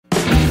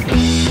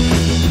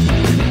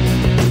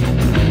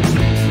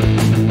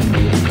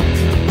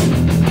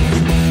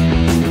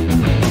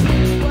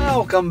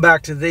Welcome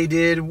back to They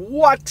Did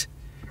What?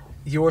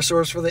 Your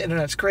source for the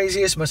internet's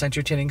craziest, most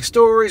entertaining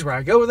stories, where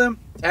I go with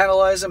them,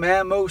 analyze them,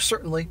 and most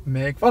certainly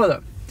make fun of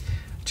them.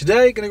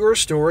 Today, going to go over a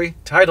story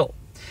titled,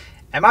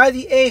 Am I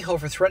the a-hole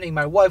for threatening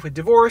my wife with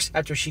divorce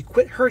after she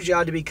quit her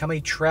job to become a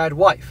trad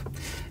wife?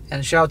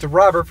 And shout out to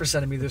Robert for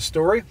sending me this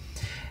story.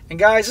 And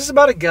guys, this is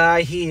about a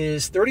guy. He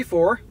is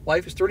 34,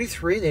 wife is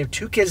 33, they have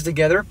 2 kids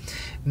together,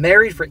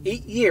 married for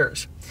 8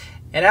 years.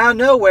 And out of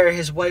nowhere,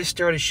 his wife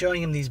started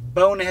showing him these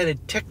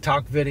boneheaded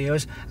TikTok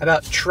videos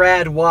about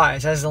trad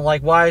wives, as in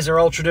like wives are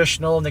all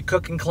traditional and they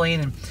cook and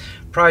clean and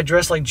probably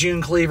dress like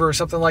June Cleaver or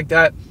something like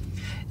that.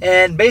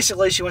 And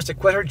basically, she wants to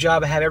quit her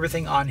job and have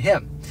everything on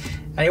him.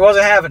 And he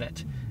wasn't having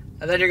it.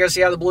 And then you're going to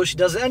see how the blue she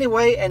does it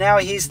anyway, and now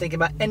he's thinking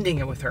about ending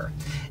it with her.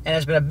 And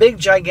it's been a big,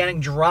 gigantic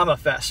drama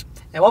fest.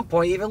 At one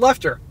point, he even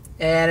left her.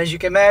 And as you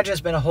can imagine,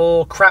 it's been a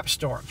whole crap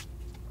storm.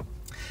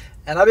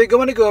 And I'll be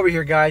going to go over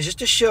here, guys, just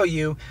to show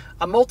you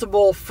on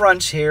multiple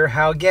fronts here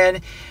how,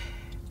 again,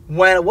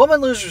 when a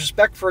woman loses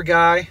respect for a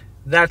guy,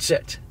 that's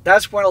it.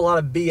 That's when a lot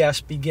of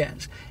BS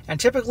begins. And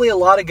typically a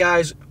lot of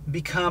guys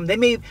they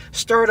may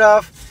start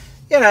off,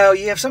 you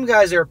have some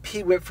guys that are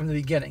pee-whipped from the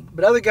beginning,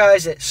 but other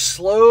guys that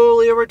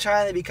slowly over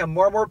time, they become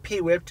more and more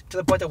pee-whipped to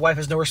the point that wife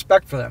has no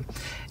respect for them.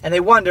 And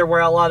they wonder where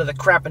a lot of the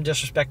crap and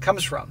disrespect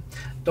comes from.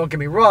 Don't get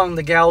me wrong,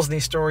 the gals in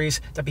these stories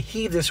that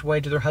behave this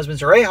way to their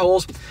husbands are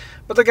a-holes,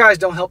 but the guys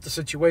don't help the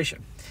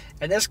situation.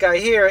 And this guy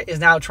here is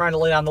now trying to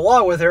lay down the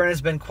law with her, and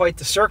it's been quite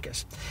the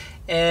circus.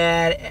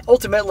 And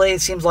ultimately,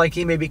 it seems like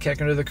he may be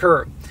kicking her to the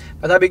curb.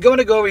 But I'll be going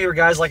to go over here,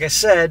 guys, like I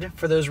said,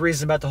 for those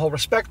reasons about the whole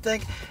respect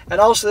thing. And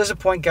also, there's a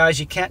point, guys,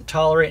 you can't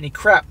tolerate any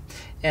crap.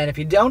 And if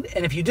you don't,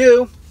 and if you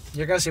do,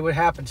 you're going to see what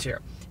happens here.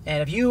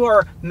 And if you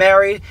are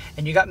married,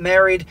 and you got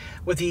married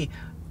with the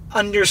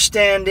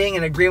understanding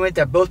and agreement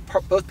that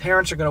both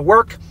parents are going to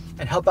work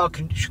and help out,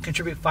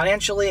 contribute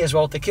financially as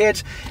well as the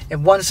kids,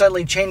 and one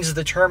suddenly changes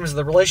the terms of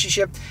the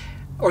relationship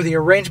or the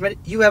arrangement,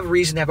 you have a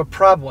reason to have a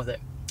problem with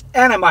it.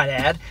 And I might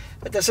add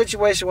that the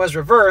situation was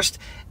reversed,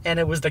 and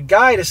it was the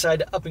guy who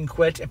decided to up and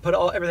quit and put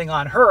everything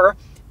on her,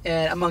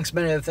 and amongst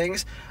many other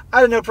things. I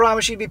had no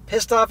problem. She'd be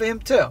pissed off at him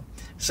too.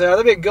 So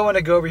let me go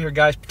over here,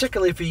 guys,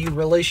 particularly for you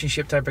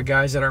relationship type of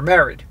guys that are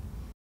married.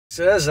 It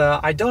says,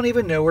 I don't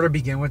even know where to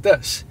begin with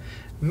this.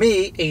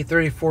 Me, a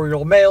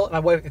 34-year-old male, and my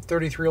wife, a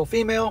 33-year-old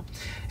female,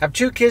 have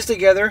 2 kids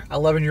together,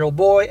 11-year-old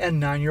boy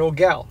and 9-year-old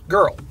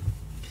girl.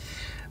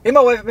 Me and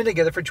my wife have been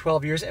together for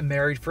 12 years and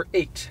married for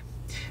 8.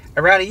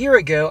 Around a year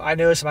ago, I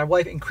noticed my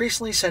wife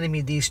increasingly sending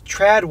me these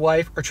trad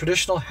wife or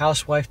traditional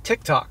housewife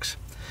TikToks.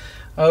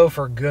 Oh,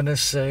 for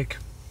goodness sake.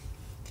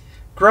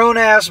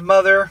 Grown-ass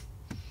mother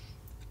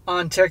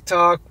on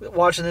TikTok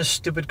watching this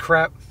stupid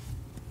crap.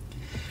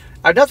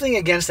 I have nothing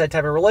against that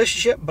type of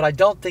relationship, but I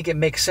don't think it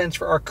makes sense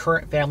for our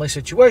current family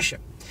situation.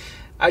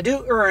 I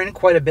do earn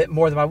quite a bit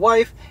more than my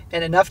wife,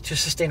 and enough to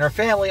sustain our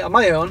family on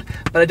my own,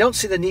 but I don't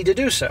see the need to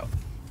do so.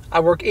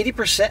 I work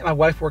 80%, my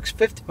wife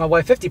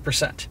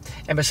 50%.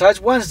 And besides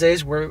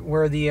Wednesdays,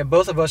 where the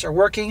both of us are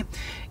working,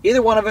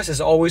 either one of us is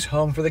always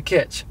home for the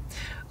kids.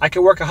 I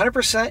could work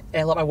 100%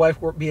 and let my wife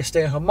be a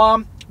stay-at-home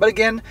mom, but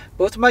again,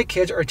 both of my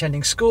kids are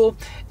attending school,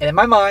 and in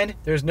my mind,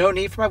 there's no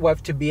need for my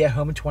wife to be at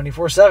home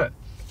 24/7.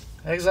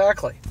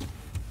 Exactly.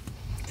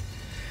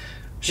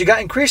 She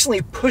got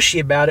increasingly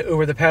pushy about it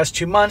over the past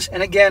 2 months,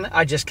 and again,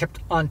 I just kept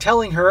on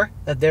telling her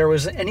that there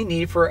wasn't any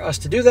need for us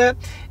to do that,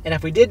 and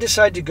if we did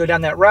decide to go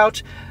down that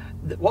route,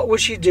 what would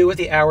she do with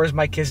the hours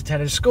my kids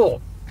attended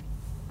school?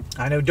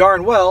 I know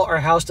darn well our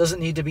house doesn't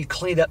need to be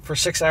cleaned up for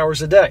 6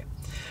 hours a day.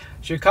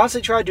 She would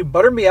constantly try to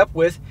butter me up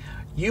with,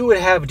 you would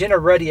have dinner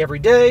ready every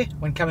day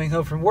when coming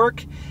home from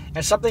work,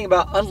 and something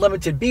about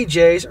unlimited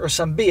BJs or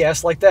some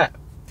BS like that.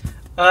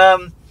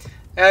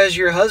 As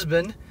your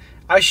husband,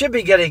 I should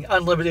be getting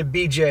unlimited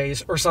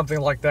BJs or something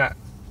like that.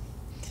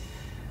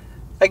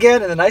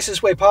 Again, in the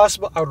nicest way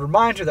possible, I would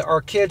remind her that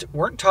our kids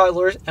weren't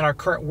toddlers and our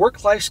current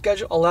work-life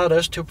schedule allowed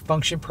us to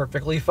function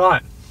perfectly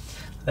fine.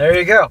 There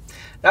you go.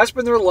 That's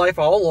been their life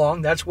all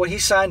along. That's what he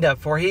signed up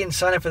for. He didn't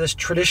sign up for this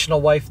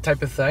traditional wife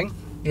type of thing,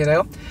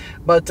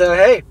 But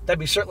hey, that'd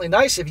be certainly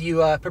nice if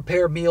you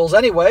prepare meals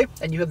anyway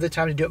and you have the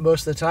time to do it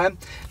most of the time.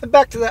 And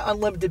back to that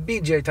unlimited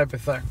BJ type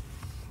of thing.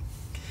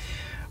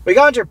 We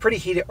got into a pretty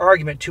heated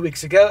argument 2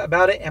 weeks ago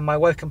about it, and my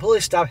wife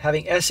completely stopped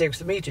having sex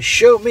with me to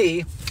show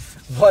me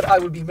what I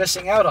would be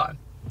missing out on.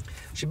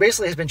 She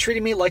basically has been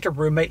treating me like a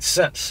roommate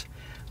since.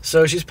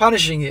 So she's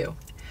punishing you.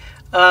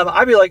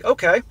 I'd be like,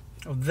 okay,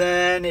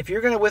 then if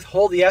you're going to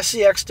withhold the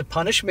SEX to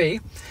punish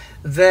me,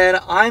 then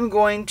I'm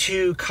going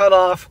to cut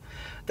off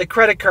the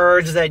credit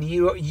cards that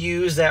you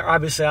use that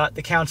obviously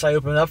the accounts I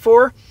opened up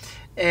for,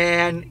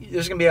 and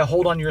there's going to be a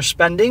hold on your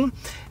spending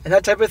and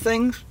that type of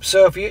thing.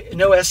 So if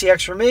no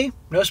SEX for me,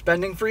 no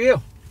spending for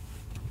you.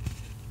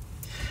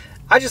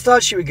 I just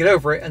thought she would get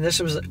over it, and this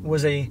was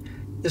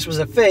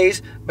a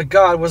phase, but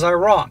God, was I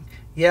wrong.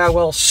 Yeah,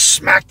 well,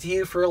 smack to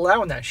you for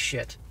allowing that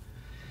shit.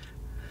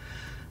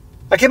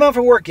 I came home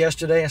from work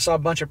yesterday and saw a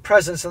bunch of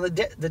presents on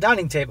the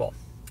dining table.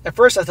 At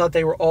first I thought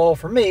they were all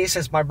for me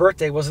since my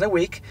birthday was in a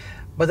week,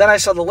 but then I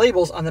saw the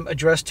labels on them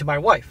addressed to my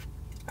wife.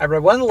 I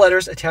read one of the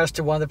letters attached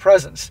to one of the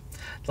presents.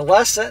 The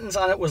last sentence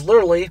on it was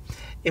literally,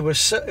 it was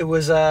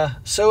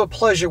so a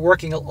pleasure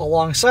working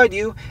alongside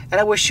you,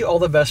 and I wish you all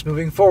the best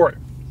moving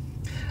forward.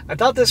 I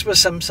thought this was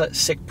some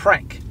sick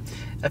prank.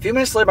 A few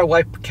minutes later, my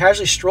wife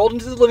casually strolled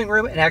into the living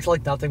room and acted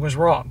like nothing was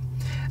wrong.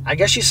 I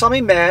guess she saw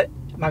me mad,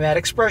 my mad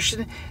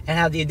expression, and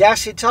had the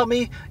audacity to tell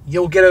me,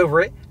 "You'll get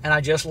over it," and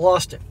I just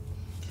lost it.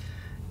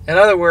 In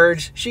other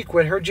words, she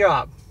quit her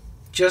job.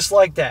 Just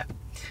like that.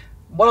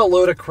 What a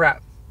load of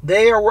crap.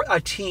 They are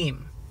a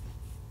team.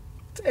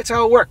 It's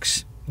how it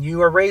works.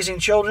 You are raising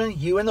children,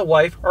 you and the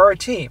wife are a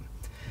team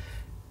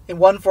in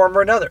one form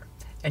or another.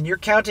 And you're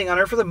counting on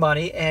her for the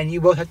money, and you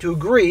both have to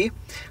agree.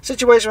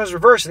 Situation was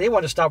reversed, and he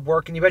wanted to stop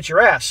working. You bet your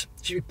ass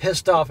she'd be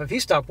pissed off if he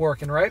stopped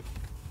working, right?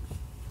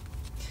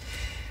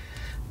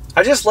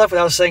 I just left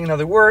without saying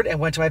another word and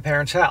went to my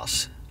parents'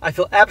 house. I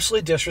feel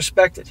absolutely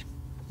disrespected.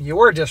 You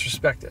were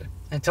disrespected.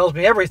 And tells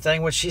me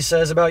everything what she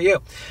says about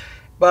you.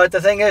 But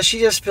the thing is, she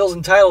just feels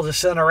entitled to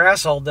sit on her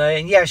ass all day.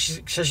 And yeah,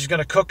 she says she's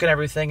going to cook and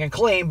everything and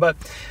clean, but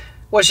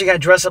what's she going to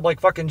dress up like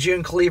fucking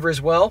June Cleaver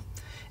as well?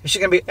 Is she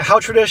going to be, how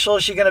traditional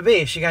is she going to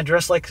be? Is she going to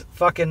dress like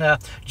fucking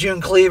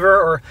June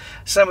Cleaver or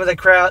some of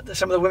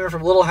the women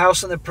from Little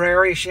House on the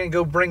Prairie? Is she going to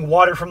go bring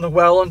water from the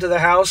well into the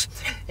house?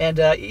 And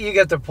you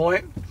get the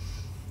point.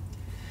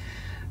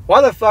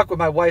 Why the fuck would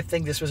my wife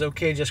think this was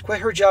okay to just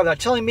quit her job without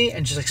telling me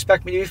and just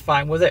expect me to be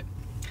fine with it?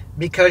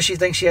 Because she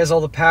thinks she has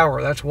all the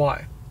power, that's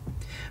why.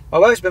 My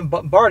wife's been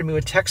bombarding me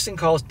with texts and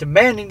calls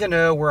demanding to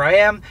know where I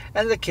am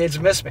and the kids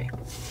miss me.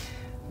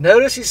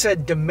 Notice he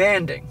said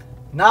demanding,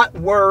 not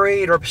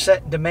worried or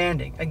upset,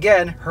 demanding.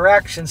 Again, her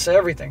actions say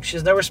everything. She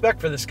has no respect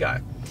for this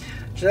guy.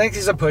 She thinks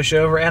he's a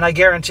pushover, and I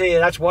guarantee you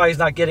that's why he's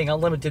not getting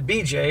unlimited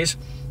BJs,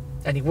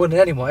 and he wouldn't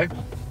anyway.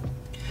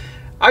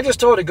 I just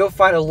told her to go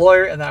find a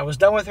lawyer and that I was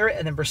done with her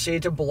and then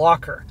proceeded to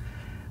block her.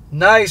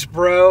 Nice,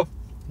 bro.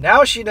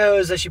 Now she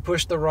knows that she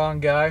pushed the wrong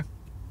guy.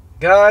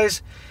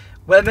 Guys,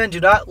 women do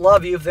not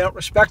love you if they don't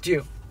respect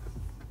you.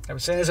 I've been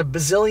saying this a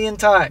bazillion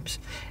times.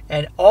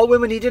 And all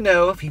women need to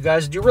know, if you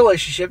guys do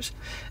relationships,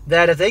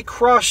 that if they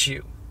cross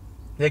you,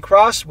 they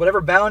cross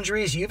whatever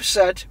boundaries you've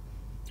set,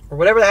 or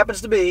whatever that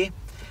happens to be,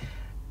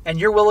 and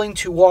you're willing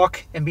to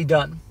walk and be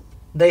done.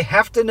 They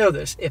have to know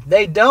this. If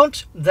they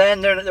don't,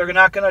 then they're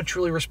not going to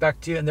truly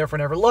respect you and therefore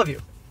never love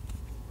you.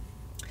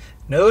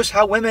 Notice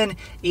how women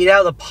eat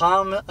out of the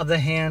palm of the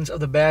hands of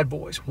the bad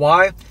boys.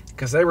 Why?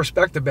 Because they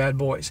respect the bad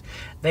boys.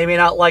 They may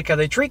not like how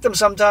they treat them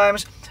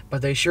sometimes,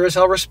 but they sure as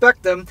hell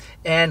respect them.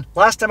 And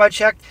last time I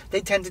checked,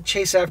 they tend to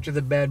chase after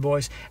the bad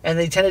boys. And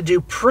they tend to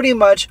do pretty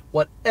much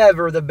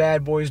whatever the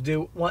bad boys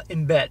do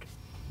in bed.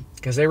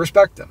 Because they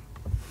respect them.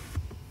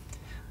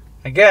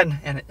 Again,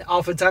 and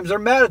oftentimes they're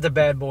mad at the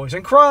bad boys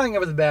and crying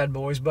over the bad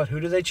boys, but who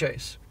do they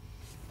chase?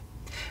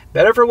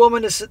 Better for a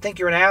woman to think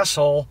you're an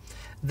asshole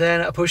than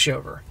a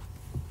pushover.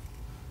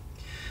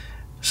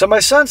 So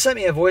my son sent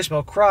me a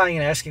voicemail crying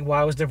and asking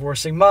why I was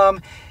divorcing mom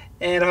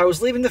and if I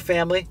was leaving the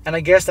family, and I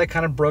guess that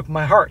kind of broke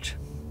my heart.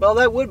 Well,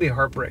 that would be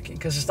heartbreaking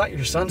because it's not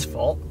your son's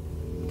fault.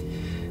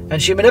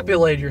 And she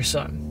manipulated your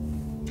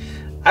son.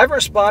 I haven't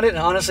responded and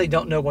honestly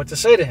don't know what to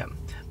say to him.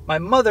 My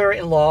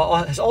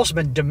mother-in-law has also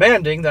been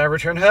demanding that I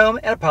return home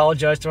and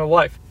apologize to my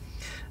wife.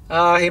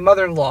 Hey,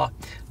 mother-in-law,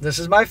 this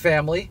is my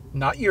family,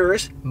 not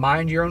yours.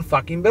 Mind your own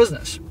fucking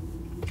business.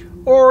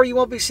 Or you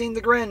won't be seeing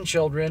the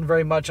grandchildren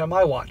very much on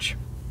my watch.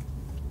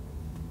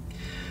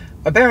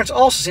 My parents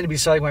also seem to be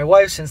siding my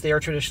wife since they are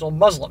traditional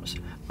Muslims.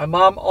 My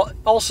mom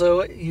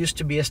also used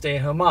to be a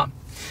stay-at-home mom.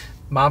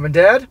 Mom and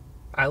Dad,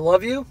 I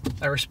love you,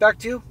 I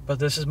respect you, but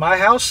this is my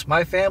house,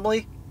 my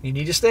family. You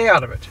need to stay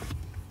out of it.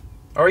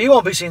 Or you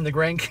won't be seeing the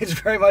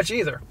grandkids very much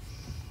either.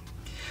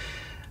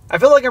 I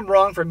feel like I'm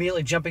wrong for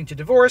immediately jumping to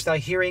divorce without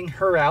hearing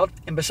her out,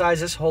 and besides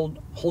this whole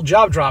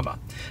job drama.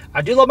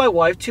 I do love my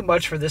wife too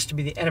much for this to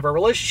be the end of our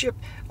relationship,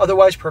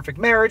 otherwise perfect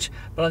marriage,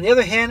 but on the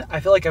other hand, I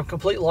feel like I've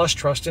completely lost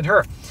trust in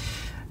her.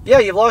 Yeah,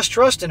 you've lost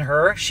trust in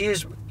her.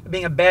 She's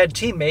being a bad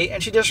teammate,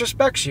 and she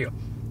disrespects you.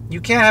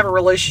 You can't have a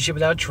relationship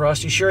without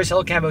trust. You sure as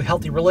hell can't have a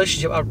healthy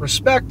relationship without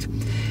respect.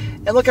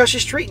 And look how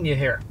she's treating you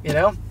here, you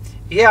know?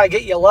 Yeah, I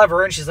get you love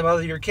her, and she's the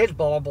mother of your kids,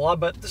 blah, blah, blah,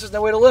 but this is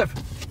no way to live.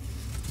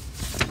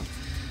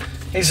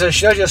 He says,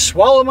 should I just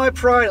swallow my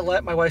pride and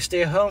let my wife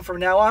stay at home from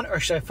now on, or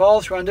should I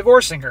follow through on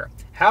divorcing her?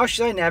 How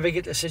should I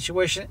navigate the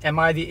situation? Am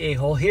I the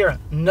a-hole here?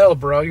 No,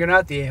 bro, you're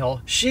not the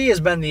a-hole. She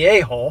has been the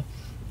a-hole.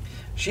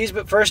 She's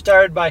first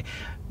started by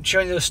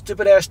showing those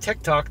stupid-ass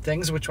TikTok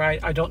things, which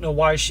I don't know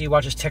why she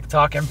watches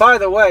TikTok. And by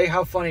the way,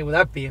 how funny would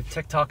that be if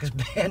TikTok is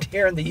banned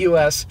here in the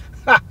U.S.?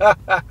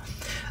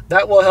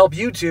 That will help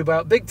YouTube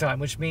out big time,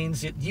 which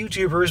means that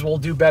YouTubers will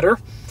do better,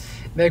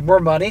 make more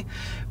money.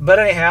 But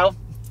anyhow,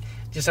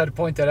 just had to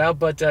point that out.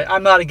 But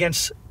I'm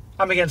against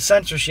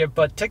censorship,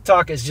 but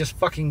TikTok is just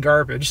fucking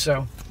garbage.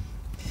 So,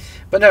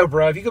 but no,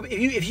 bro, if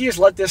you just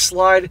let this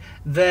slide,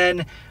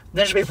 then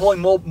she'll be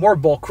pulling more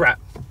bull crap.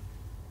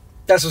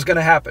 That's what's going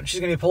to happen. She's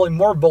going to be pulling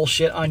more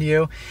bullshit on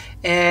you,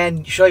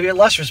 and she'll have even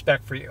less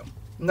respect for you.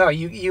 No,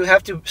 you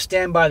have to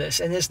stand by this.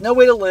 And there's no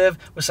way to live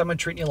with someone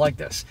treating you like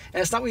this.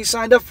 And it's not what you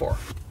signed up for.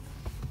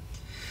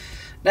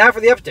 Now for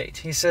the update.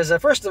 He says,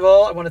 first of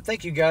all, I want to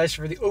thank you guys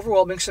for the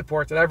overwhelming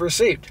support that I've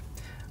received.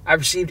 I've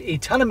received a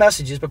ton of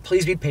messages, but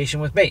please be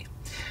patient with me.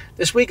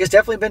 This week has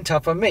definitely been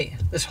tough on me.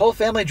 This whole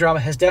family drama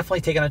has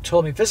definitely taken a toll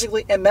on me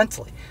physically and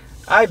mentally.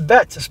 I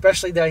bet,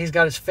 especially that he's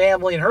got his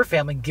family and her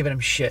family giving him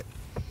shit.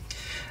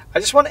 I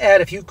just want to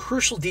add a few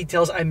crucial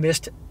details I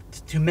missed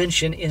to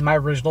mention in my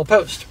original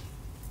post.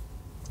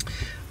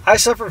 I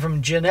suffer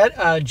from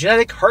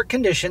genetic heart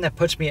condition that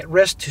puts me at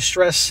risk to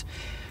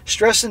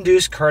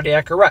stress-induced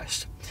cardiac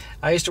arrest.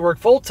 I used to work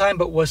full-time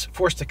but was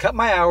forced to cut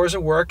my hours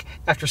of work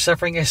after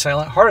suffering a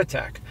silent heart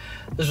attack.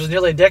 This was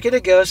nearly a decade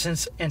ago,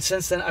 since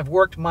then I've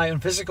worked my own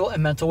physical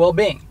and mental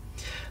well-being.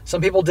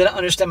 Some people didn't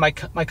understand my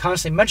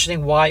constantly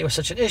mentioning why it was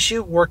such an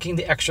issue, working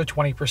the extra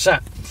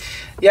 20%.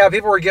 Yeah,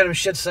 people were getting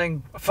shit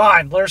saying,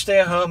 fine, let her stay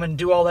at home and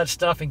do all that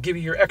stuff and give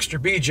you your extra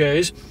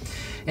BJs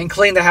and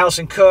clean the house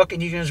and cook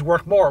and you can just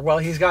work more. Well,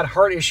 he's got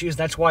heart issues,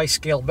 that's why he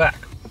scaled back.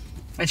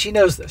 And she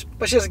knows this,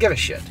 but she doesn't give a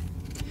shit.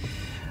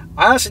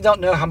 I honestly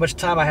don't know how much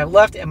time I have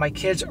left, and my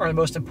kids are the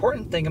most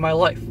important thing in my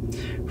life.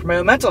 For my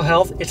own mental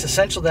health, it's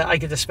essential that I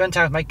get to spend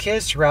time with my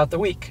kids throughout the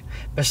week.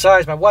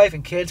 Besides my wife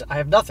and kids, I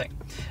have nothing.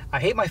 I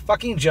hate my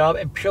fucking job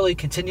and purely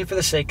continue for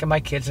the sake of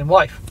my kids and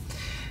wife.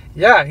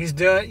 Yeah, he's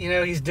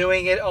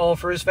doing it all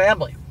for his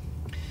family.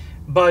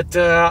 But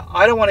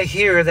I don't want to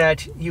hear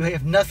that you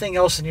have nothing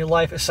else in your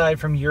life aside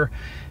from your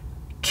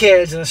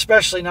kids, and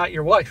especially not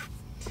your wife.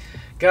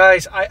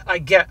 Guys,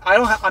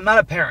 I'm not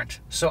a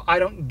parent, so I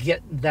don't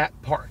get that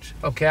part,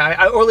 okay?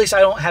 Or at least I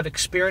don't have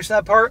experience in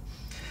that part,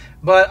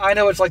 but I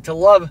know what it's like to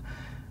love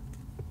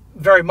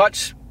very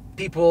much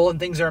people and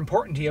things that are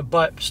important to you,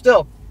 but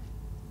still,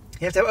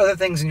 you have to have other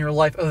things in your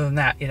life other than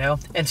that,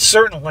 And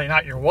certainly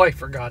not your wife,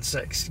 for God's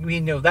sakes.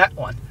 We know that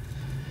one.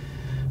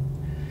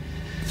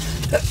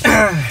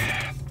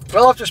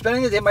 Well, after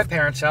spending the day at my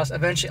parents' house,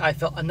 eventually I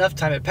felt enough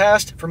time had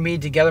passed for me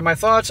to gather my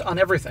thoughts on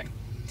everything.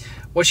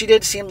 What she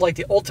did seemed like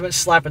the ultimate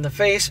slap in the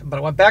face, but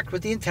I went back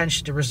with the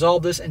intention to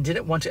resolve this and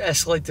didn't want to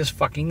escalate this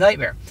fucking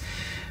nightmare.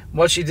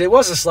 What she did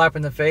was a slap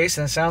in the face,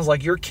 and it sounds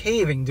like you're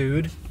caving,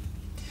 dude.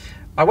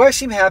 My wife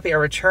seemed happy I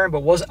returned, but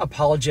wasn't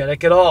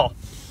apologetic at all.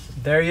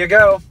 There you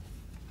go.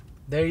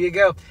 There you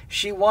go.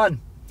 She won.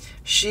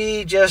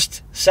 She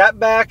just sat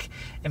back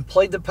and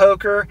played the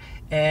poker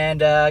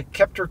and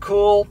kept her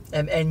cool,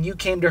 and you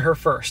came to her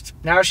first.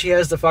 Now she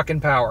has the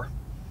fucking power.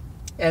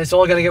 And it's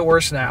only going to get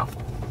worse now.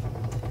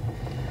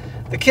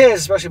 The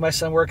kids, especially my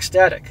son, were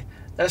ecstatic.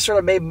 That sort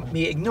of made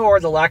me ignore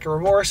the lack of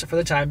remorse for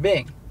the time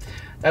being.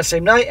 That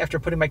same night, after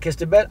putting my kids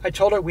to bed, I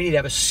told her we need to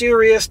have a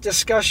serious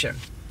discussion.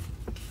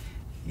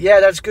 Yeah,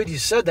 that's good you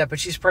said that, but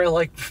she's probably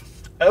like,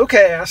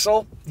 okay,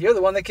 asshole, you're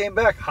the one that came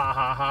back. Ha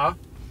ha ha.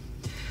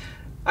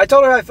 I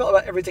told her how I felt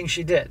about everything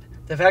she did.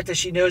 The fact that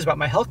she knows about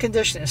my health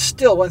condition and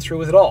still went through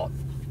with it all.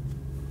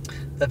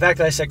 The fact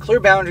that I set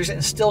clear boundaries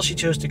and still she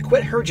chose to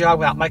quit her job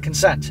without my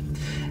consent.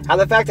 How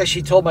the fact that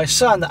she told my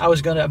son that I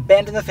was going to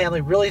abandon the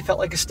family really felt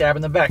like a stab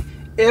in the back.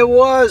 It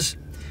was.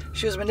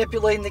 She was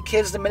manipulating the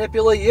kids to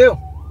manipulate you.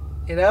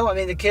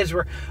 The kids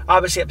were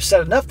obviously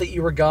upset enough that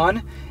you were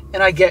gone,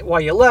 and I get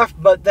why you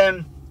left, but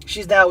then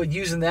she's now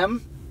using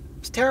them.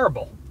 It's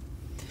terrible.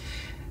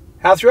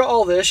 How throughout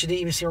all this, she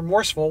didn't even seem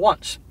remorseful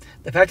once.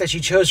 The fact that she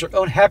chose her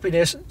own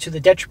happiness to the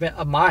detriment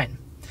of mine.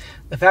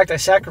 The fact I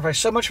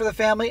sacrificed so much for the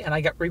family and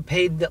I got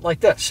repaid like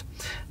this.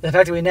 The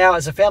fact that we now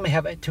as a family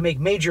have to make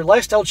major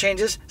lifestyle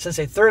changes since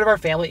a third of our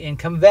family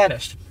income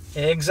vanished.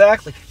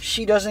 Exactly.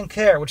 She doesn't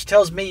care, which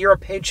tells me you're a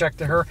paycheck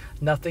to her,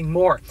 nothing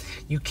more.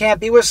 You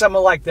can't be with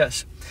someone like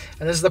this.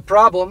 And this is the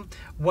problem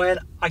when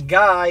a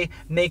guy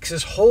makes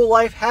his whole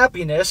life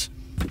happiness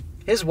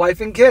his wife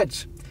and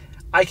kids.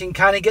 I can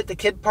kind of get the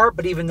kid part,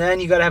 but even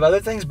then you got to have other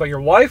things. But your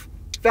wife?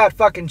 Fat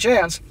fucking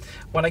chance.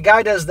 When a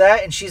guy does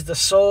that and she's the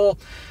sole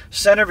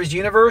center of his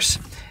universe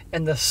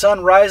and the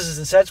sun rises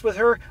and sets with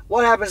her,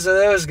 what happens to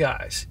those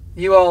guys?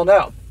 You all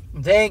know.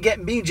 They ain't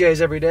getting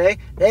BJs every day.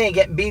 They ain't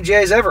getting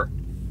BJs ever.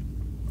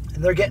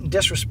 And they're getting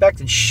disrespected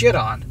and shit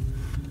on.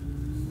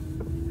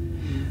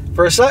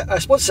 For a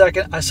split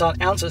second, I saw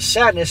an ounce of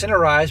sadness in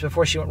her eyes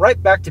before she went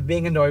right back to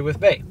being annoyed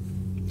with me.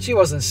 She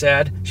wasn't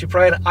sad. She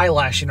probably had an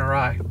eyelash in her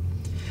eye.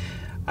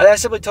 I then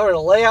simply told her to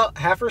lay out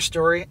half her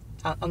story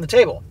on the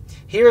table.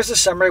 Here is the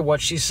summary of what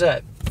she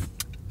said.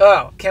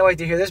 Oh, can't wait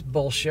to hear this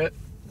bullshit.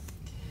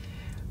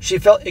 She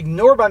felt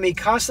ignored by me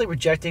constantly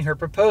rejecting her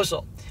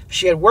proposal.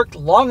 She had worked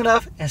long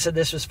enough and said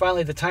this was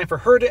finally the time for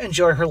her to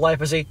enjoy her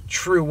life as a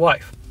true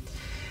wife.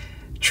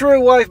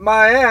 True wife,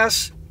 my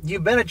ass.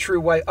 You've been a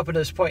true wife up until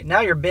this point.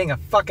 Now you're being a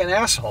fucking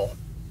asshole.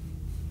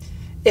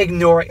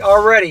 Ignoring.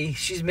 Already,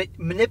 she's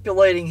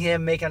manipulating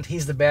him, making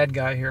he's the bad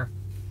guy here.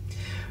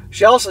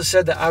 She also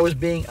said that I was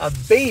being a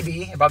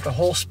baby about the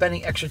whole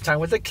spending extra time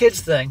with the kids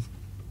thing.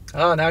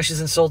 Oh, now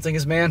she's insulting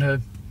his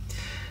manhood.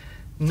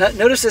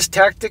 Notice this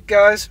tactic,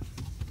 guys?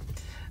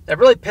 That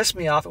really pissed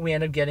me off, and we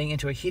ended up getting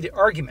into a heated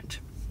argument.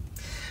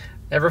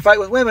 Never fight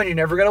with women. You're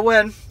never going to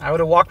win. I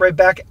would have walked right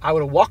back. I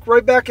would have walked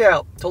right back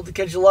out. Told the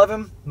kids you love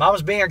him.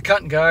 Mom's being a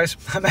cunt, guys.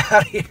 I'm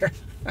out of here.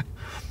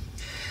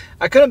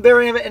 I couldn't bear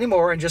it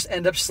anymore and just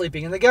end up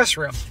sleeping in the guest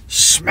room.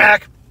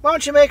 Smack. Why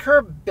don't you make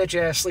her bitch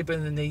ass sleep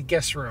in the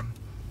guest room?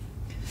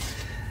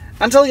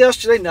 Until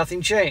yesterday,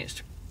 nothing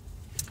changed.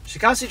 She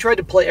constantly tried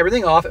to play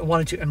everything off and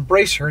wanted to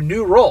embrace her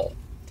new role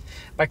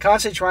by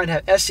constantly trying to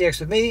have SCX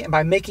with me and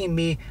by making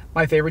me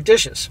my favorite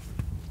dishes.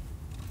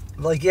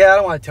 I'm like, yeah, I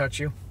don't want to touch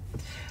you.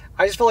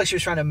 I just felt like she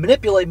was trying to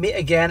manipulate me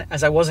again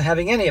as I wasn't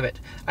having any of it.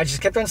 I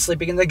just kept on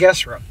sleeping in the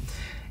guest room.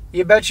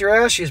 You bet your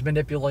ass she's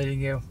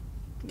manipulating you.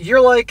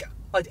 You're like,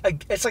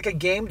 it's like a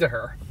game to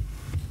her.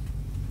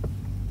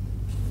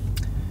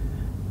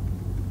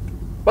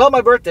 Well,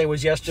 my birthday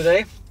was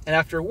yesterday, and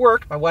after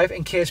work, my wife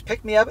and kids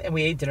picked me up and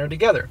we ate dinner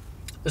together.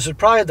 This was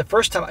probably the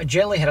first time I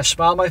genuinely had a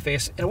smile on my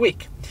face in a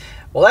week.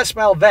 Well, that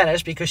smile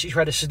vanished because she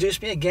tried to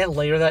seduce me again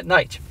later that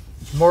night.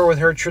 More with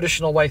her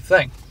traditional wife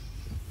thing.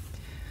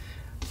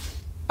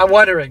 I'm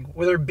wondering,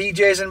 were there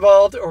BJs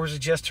involved, or was it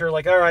just her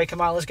like, all right,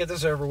 come on, let's get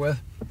this over with?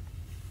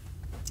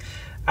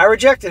 I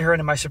rejected her,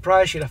 and to my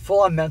surprise, she had a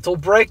full-on mental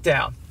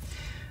breakdown.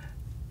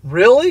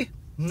 Really?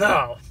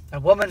 No. A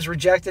woman's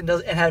rejected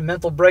and had a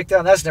mental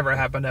breakdown? That's never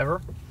happened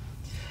ever.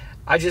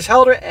 I just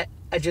held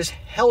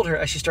her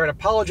as she started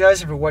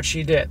apologizing for what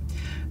she did.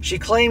 She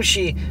claimed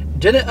she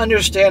didn't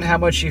understand how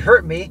much she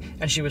hurt me,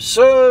 and she was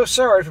so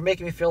sorry for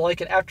making me feel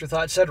like an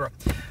afterthought, etc.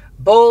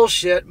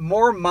 Bullshit.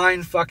 More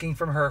mind-fucking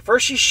from her.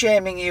 First she's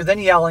shaming you, then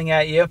yelling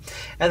at you,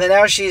 and then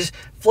now she's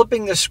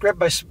flipping the script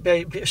by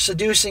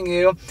seducing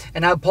you,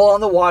 and now pulling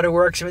the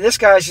waterworks. I mean, this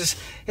guy's just,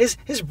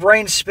 his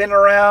brain's spinning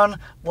around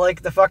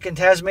like the fucking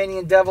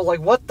Tasmanian devil. Like,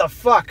 what the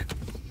fuck?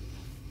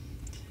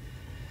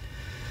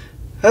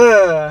 We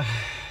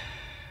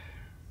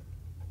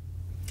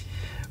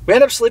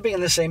ended up sleeping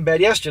in the same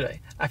bed yesterday.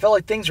 I felt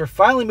like things were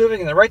finally moving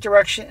in the right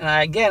direction, and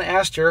I again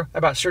asked her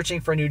about searching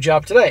for a new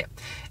job today.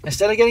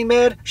 Instead of getting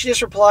mad, she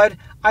just replied,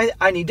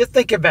 I need to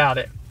think about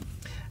it.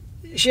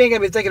 She ain't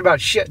going to be thinking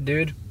about shit,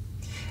 dude.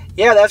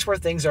 Yeah, that's where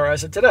things are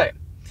as of today.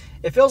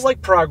 It feels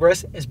like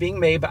progress is being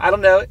made, but I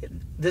don't know.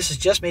 This is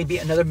just maybe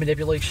another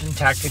manipulation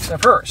tactics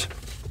of hers.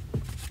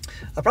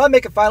 I'll probably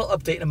make a final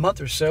update in a month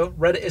or so.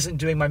 Reddit isn't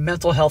doing my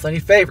mental health any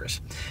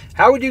favors.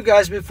 How would you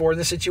guys move forward in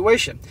this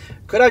situation?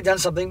 Could I have done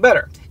something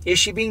better? Is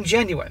she being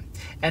genuine?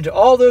 And to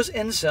all those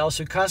incels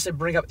who constantly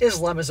bring up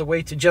Islam as a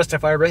way to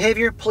justify her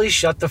behavior, please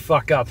shut the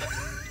fuck up.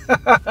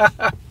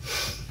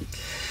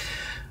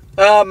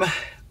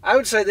 I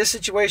would say this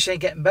situation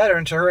ain't getting better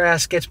until her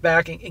ass gets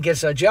back and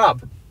gets a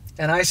job.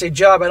 And I say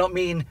job, I don't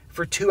mean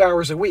for 2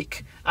 hours a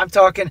week. I'm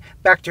talking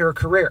back to her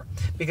career,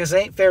 because it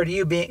ain't fair to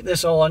you being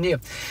this all on you.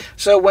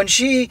 So when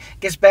she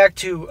gets back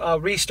to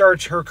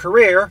restarts her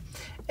career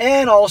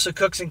and also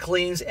cooks and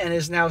cleans and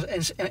is now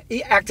and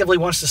actively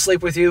wants to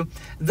sleep with you,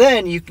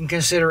 then you can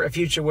consider a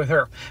future with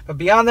her. But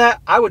beyond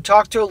that, I would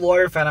talk to a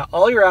lawyer, find out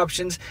all your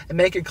options, and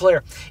make it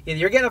clear. Either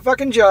you're getting a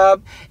fucking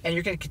job and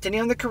you're going to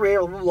continue on the career,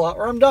 blah, blah, blah,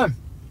 or I'm done.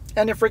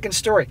 End of freaking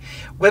story.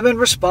 Women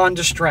respond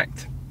to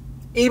strength.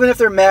 Even if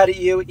they're mad at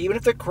you, even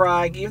if they're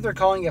crying, even if they're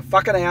calling you a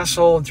fucking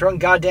asshole and throwing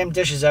goddamn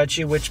dishes at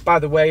you, which, by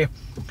the way,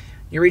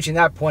 you're reaching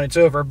that point, it's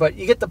over. But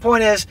you get the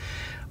point is,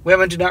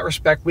 women do not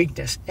respect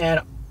weakness. And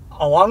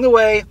along the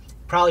way,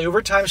 probably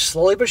over time,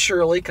 slowly but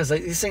surely, because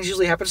these things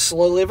usually happen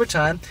slowly over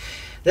time,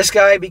 this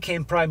guy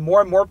became probably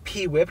more and more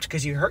pee-whipped,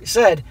 because you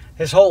said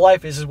his whole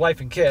life is his wife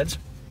and kids.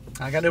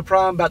 I got no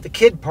problem about the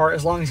kid part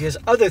as long as he has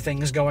other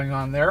things going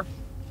on there.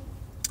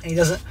 And he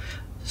doesn't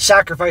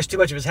sacrifice too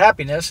much of his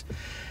happiness.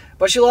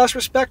 But she lost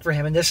respect for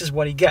him, and this is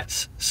what he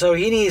gets. So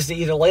he needs to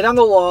either lay down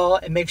the law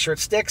and make sure it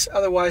sticks,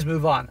 otherwise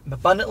move on.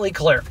 Abundantly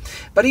clear.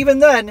 But even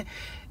then,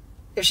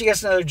 if she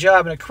gets another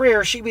job and a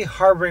career, she'd be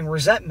harboring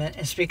resentment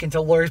and speaking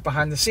to lawyers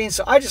behind the scenes.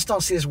 So I just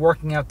don't see this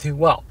working out too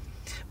well.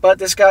 But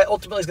this guy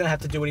ultimately is going to have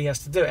to do what he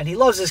has to do. And he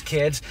loves his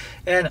kids,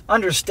 and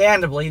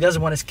understandably, he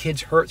doesn't want his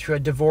kids hurt through a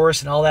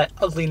divorce and all that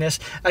ugliness.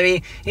 I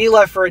mean, he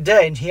left for a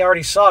day, and he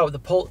already saw it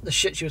with the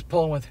shit she was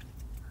pulling with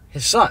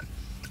his son.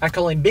 I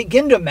can only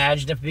begin to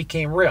imagine if it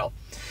became real.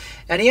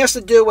 And he has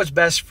to do what's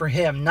best for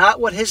him, not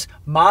what his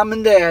mom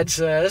and dad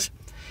says,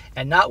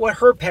 and not what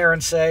her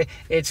parents say.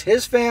 It's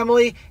his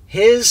family,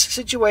 his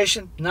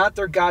situation, not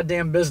their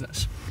goddamn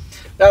business.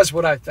 That's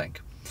what I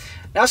think.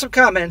 Now some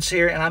comments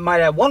here, and I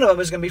might add one of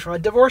them is going to be from a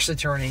divorce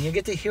attorney, and you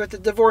get to hear what the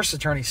divorce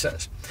attorney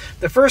says.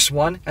 The first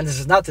one, and this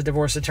is not the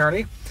divorce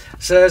attorney,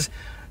 says,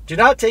 do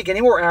not take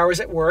any more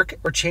hours at work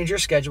or change your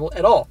schedule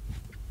at all.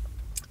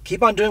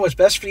 Keep on doing what's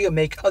best for you and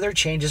make other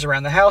changes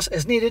around the house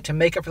as needed to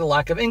make up for the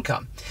lack of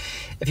income.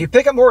 If you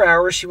pick up more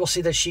hours, she will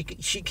see that she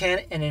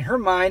can, and in her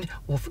mind,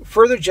 will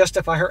further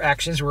justify her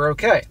actions were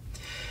okay.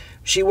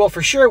 She will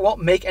for sure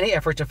won't make any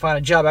effort to find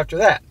a job after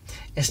that.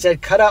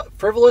 Instead, cut out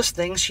frivolous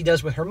things she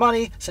does with her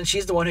money, since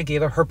she's the one who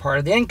gave up her part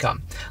of the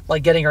income,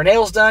 like getting her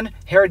nails done,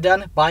 hair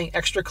done, buying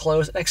extra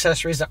clothes and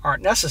accessories that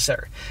aren't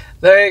necessary.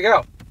 There you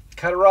go.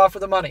 Cut her off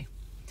with the money.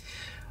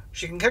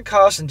 She can cut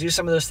costs and do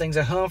some of those things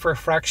at home for a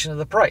fraction of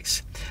the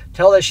price.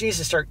 Tell her that she needs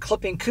to start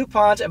clipping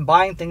coupons and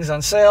buying things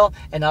on sale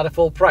and not at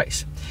full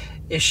price.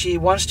 If she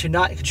wants to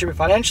not contribute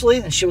financially,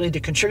 then she will need to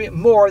contribute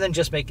more than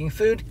just making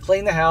food,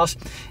 cleaning the house,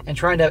 and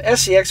trying to have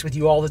sex with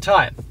you all the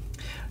time.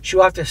 She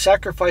will have to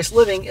sacrifice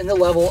living in the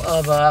level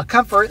of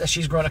comfort that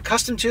she's grown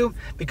accustomed to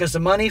because the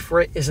money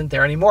for it isn't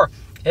there anymore.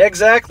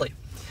 Exactly.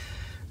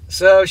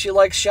 So she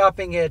likes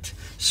shopping at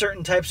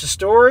certain types of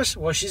stores.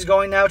 Well, she's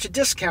going now to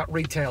discount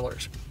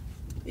retailers.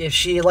 If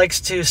she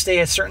likes to stay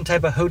at certain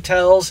type of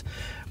hotels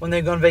when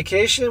they go on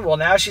vacation, well,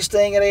 now she's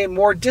staying at a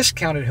more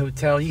discounted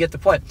hotel. You get the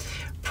point.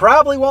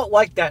 Probably won't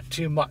like that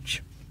too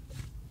much.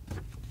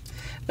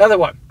 Another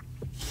one.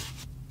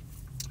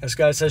 This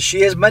guy says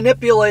she is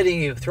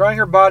manipulating you. Throwing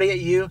her body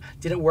at you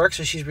didn't work,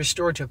 so she's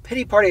restored to a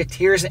pity party of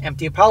tears and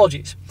empty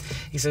apologies.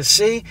 He says,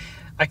 see,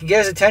 I can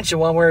get his attention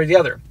one way or the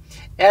other.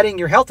 Adding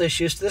your health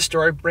issues to this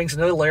story brings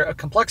another layer of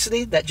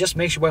complexity that just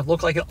makes your wife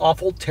look like an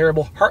awful,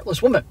 terrible,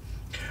 heartless woman.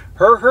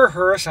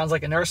 Her sounds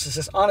like a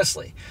narcissist,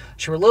 honestly.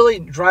 She will literally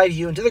drive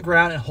you into the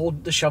ground and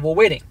hold the shovel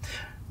waiting.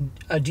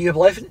 Do you have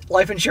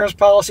life insurance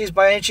policies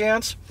by any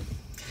chance?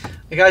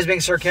 The guy's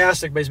being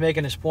sarcastic, but he's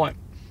making his point.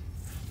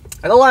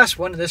 And the last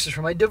one, this is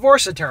from a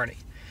divorce attorney.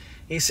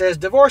 He says,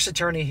 divorce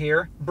attorney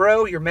here.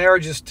 Bro, your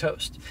marriage is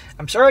toast.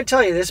 I'm sorry to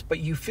tell you this, but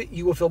you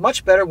will feel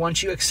much better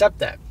once you accept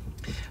that.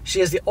 She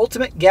is the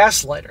ultimate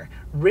gaslighter,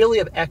 really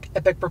of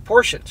epic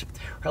proportions.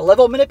 Her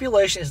level of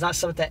manipulation is not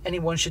something that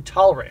anyone should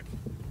tolerate.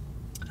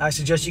 I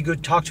suggest you go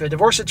talk to a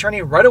divorce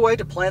attorney right away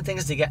to plan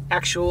things to get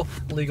actual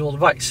legal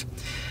advice.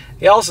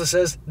 He also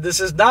says, this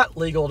is not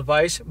legal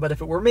advice, but if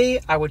it were me,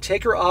 I would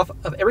take her off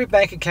of every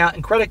bank account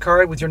and credit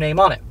card with your name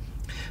on it.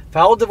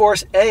 File a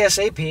divorce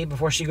ASAP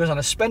before she goes on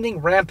a spending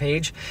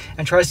rampage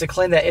and tries to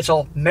claim that it's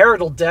all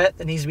marital debt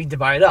that needs to be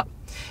divided up.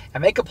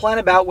 And make a plan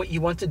about what you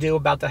want to do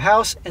about the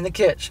house and the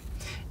kids.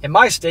 In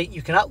my state,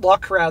 you cannot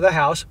lock her out of the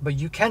house, but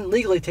you can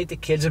legally take the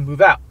kids and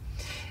move out.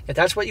 If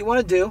that's what you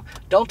want to do,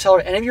 don't tell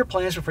her any of your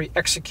plans before you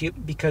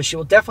execute, because she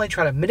will definitely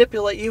try to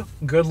manipulate you.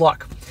 Good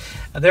luck.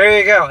 Now, there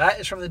you go. That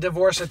is from the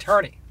divorce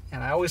attorney.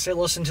 And I always say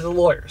listen to the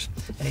lawyers.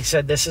 And he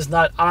said,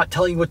 I'm not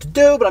telling you what to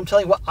do, but I'm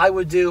telling you what I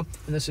would do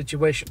in this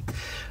situation.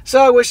 So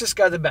I wish this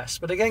guy the best.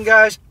 But again,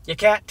 guys, you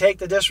can't take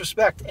the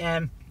disrespect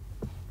and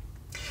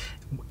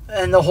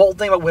the whole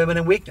thing about women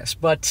and weakness.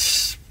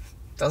 But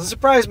doesn't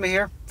surprise me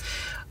here.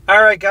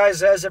 All right,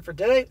 guys, that's it for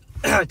today.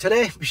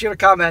 Be sure to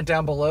comment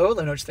down below. Let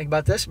me know what you think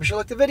about this. Be sure to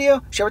like the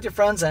video, share with your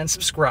friends, and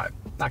subscribe.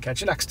 I'll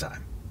catch you next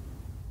time.